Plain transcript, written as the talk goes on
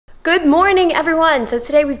Good morning, everyone. So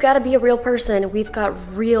today we've got to be a real person. We've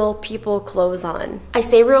got real people clothes on. I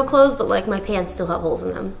say real clothes, but like my pants still have holes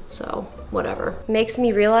in them, so whatever. Makes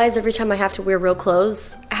me realize every time I have to wear real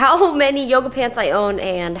clothes how many yoga pants I own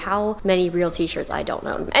and how many real t-shirts I don't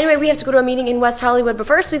own. Anyway, we have to go to a meeting in West Hollywood, but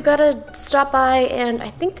first we've got to stop by and I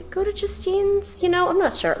think go to Justine's, you know, I'm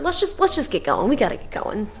not sure. Let's just get going. We gotta get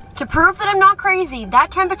going. To prove that I'm not crazy,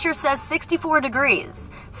 that temperature says 64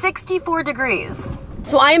 degrees. 64 degrees.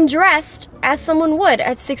 So I am dressed as someone would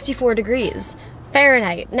at 64 degrees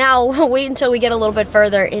Fahrenheit. Now, wait until we get a little bit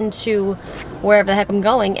further into wherever the heck I'm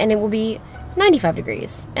going, and it will be 95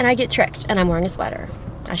 degrees. And I get tricked, and I'm wearing a sweater.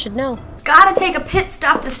 I should know. Gotta take a pit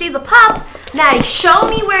stop to see the pup. Maddie, show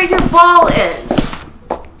me where your ball is.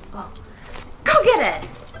 Oh. Go get it.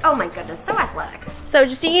 Oh my goodness, so athletic. So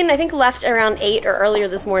Justine, I think, left around 8 or earlier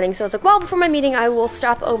this morning, so I was like, well, before my meeting, I will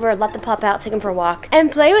stop over, let the pup out, take him for a walk,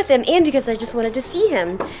 and play with him, and because I just wanted to see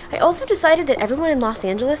him. I also decided that everyone in Los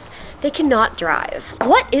Angeles, they cannot drive.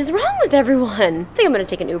 What is wrong with everyone? I think I'm gonna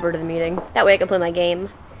take an Uber to the meeting. That way I can play my game.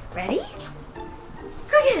 Ready?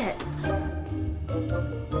 Go get it.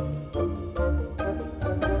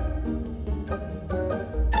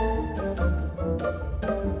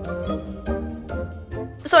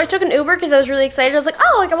 So I took an Uber because I was really excited. I was like,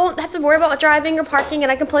 oh, like I won't have to worry about driving or parking and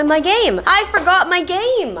I can play my game. I forgot my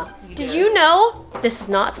game. Did you know, this is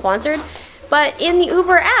not sponsored, but in the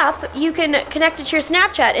Uber app, you can connect it to your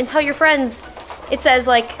Snapchat and tell your friends, it says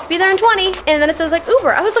like, be there in 20, and then it says like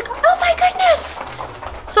Uber. I was like, oh my goodness.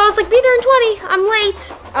 So I was like, be there in 20, I'm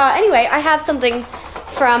late. Anyway, I have something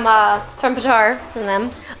from Patar and them.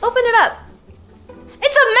 Open it up.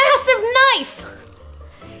 It's a massive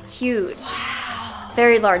knife. Huge.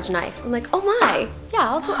 Very large knife. I'm like, oh my. Yeah,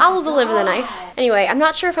 I'll deliver the knife. Anyway, I'm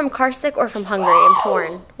not sure if I'm car sick or if I'm hungry. I'm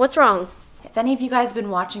torn. What's wrong? If any of you guys have been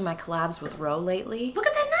watching my collabs with Ro lately. Look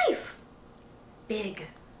at that knife. Big.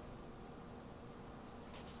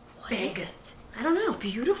 What is it? I don't know. It's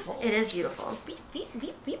beautiful. It is beautiful. Beep, beep,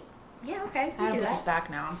 beep, beep. Yeah, okay. I have to put this back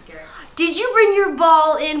now. I'm scared. Did you bring your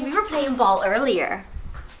ball in? We were playing ball earlier.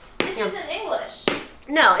 This isn't English.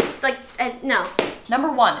 No, it's like, no.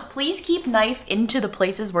 Number 1, please keep knife into the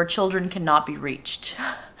places where children cannot be reached.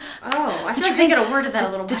 Oh, I feel like I could have worded that a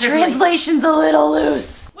little better. The translation's a little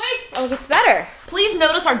loose. Wait! Oh, it gets better. Please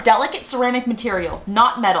notice our delicate ceramic material,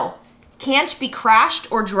 not metal. Can't be crashed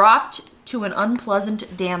or dropped to an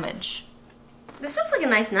unpleasant damage. This looks like a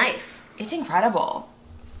nice knife. It's incredible.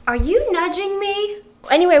 Are you nudging me?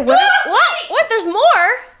 Anyway, what? What? There's more?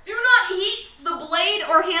 Do not heat the blade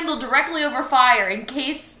or handle directly over fire in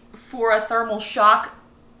case for a thermal shock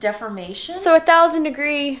deformation. So 1,000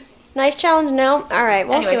 degree knife challenge? No? Alright,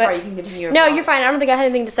 won't do it. Sorry, you can continue your No, vlog. you're fine. I don't think I had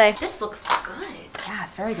anything to say. This looks good. Yeah,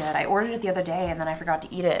 it's very good. I ordered it the other day and then I forgot to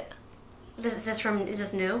eat it. Is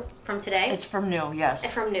this new? From today? It's from New, yes.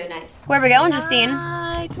 It's from New, nice. Where are we going, Justine?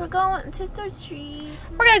 We're going to 3rd Street.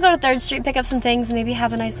 We're gonna go to 3rd Street, pick up some things, maybe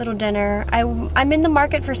have a nice little dinner. I'm in the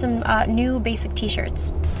market for some new basic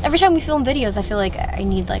t-shirts. Every time we film videos, I feel like I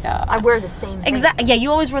need like a... I wear the same thing. Exactly. Yeah, you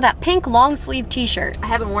always wear that pink long sleeve t-shirt. I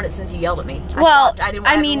haven't worn it since you yelled at me.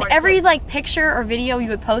 I mean, every like picture or video you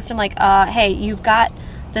would post, I'm like, hey, you've got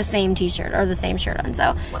the same t-shirt or the same shirt on.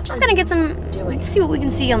 So just gonna get some, see what we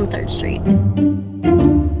can see on the 3rd Street.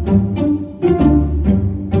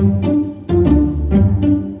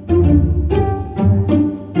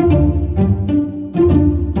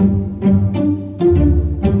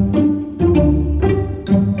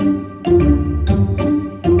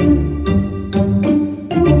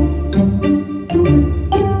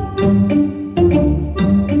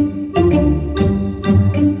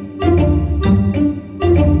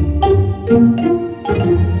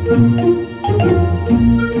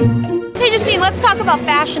 Let's talk about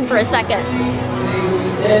fashion for a second.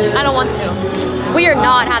 I don't want to. We are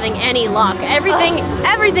not having any luck.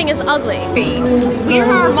 Everything is ugly. We're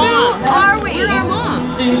our mom. Are we? We're our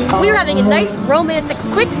mom. We were having a nice romantic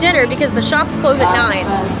quick dinner because the shops close at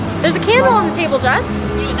 9. There's a candle on the table, Jess. You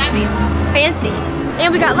know what that means? Fancy.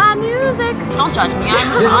 And we got live music. Don't judge me.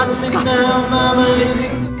 I'm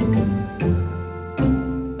disgusted.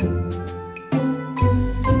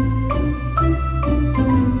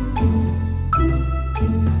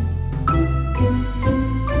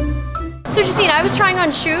 So Justine, I was trying on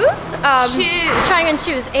shoes.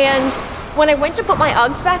 And when I went to put my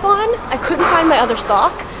Uggs back on, I couldn't find my other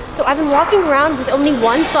sock. So I've been walking around with only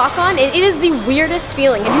one sock on, and it is the weirdest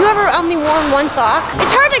feeling. Have you ever only worn one sock?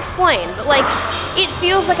 It's hard to explain, but like, it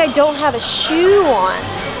feels like I don't have a shoe on.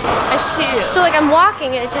 A shoe. So like I'm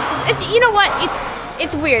walking, and you know what?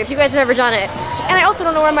 It's weird if you guys have never done it. And I also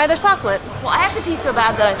don't know where my other sock went. Well, I have to pee so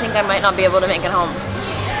bad that I think I might not be able to make it home.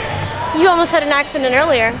 You almost had an accident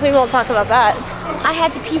earlier. We won't talk about that. I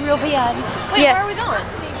had to pee real bad. Wait, Yeah. where are we going?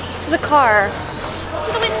 To the car.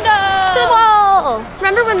 To the window! To the wall!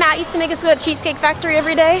 Remember when Matt used to make us go to Cheesecake Factory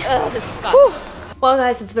every day? Ugh, this sucks. Whew. Well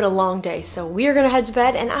guys, it's been a long day, so we are gonna head to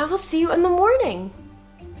bed and I will see you in the morning.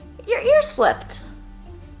 Your ears flipped.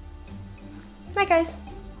 Night guys.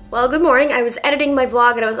 Well, good morning. I was editing my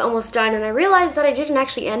vlog and I was almost done and I realized that I didn't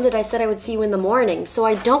actually end it. I said I would see you in the morning, so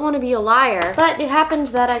I don't want to be a liar. But it happened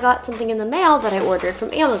that I got something in the mail that I ordered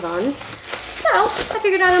from Amazon. So I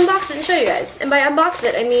figured I'd unbox it and show you guys. And by unbox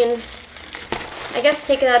it, I mean, I guess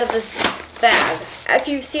take it out of this bag. If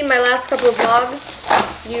you've seen my last couple of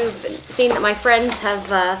vlogs, you've seen that my friends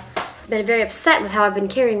have been very upset with how I've been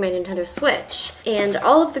carrying my Nintendo Switch. And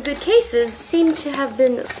all of the good cases seem to have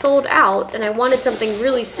been sold out and I wanted something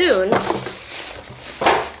really soon.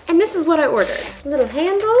 And this is what I ordered. A little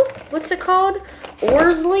handle, what's it called?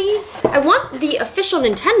 Orsley? I want the official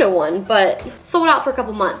Nintendo one, but sold out for a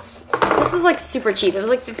couple months. This was like super cheap. It was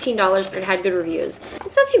like $15, but it had good reviews.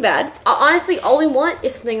 It's not too bad. Honestly, all I want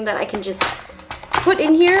is something that I can just put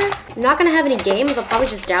in here. I'm not gonna have any games. I'll probably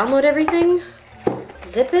just download everything,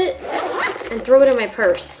 zip it, and throw it in my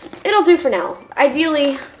purse. It'll do for now.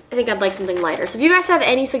 Ideally, I think I'd like something lighter. So if you guys have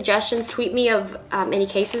any suggestions, tweet me of any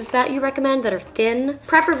cases that you recommend that are thin,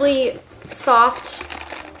 preferably soft,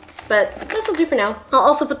 but this will do for now. I'll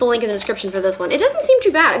also put the link in the description for this one. It doesn't seem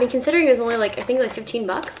too bad. I mean, considering it was only like, I think like 15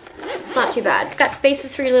 bucks, it's not too bad. Got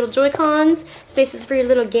spaces for your little Joy-Cons, spaces for your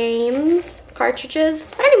little games,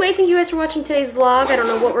 cartridges. But anyway, thank you guys for watching today's vlog. I don't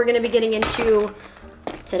know what we're gonna be getting into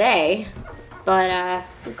today, but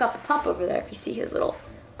we've got the pup over there. If you see his little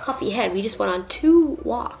puffy head, we just went on 2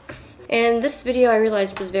 walks. And this video I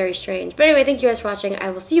realized was very strange. But anyway, thank you guys for watching.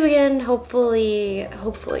 I will see you again, hopefully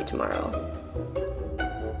tomorrow.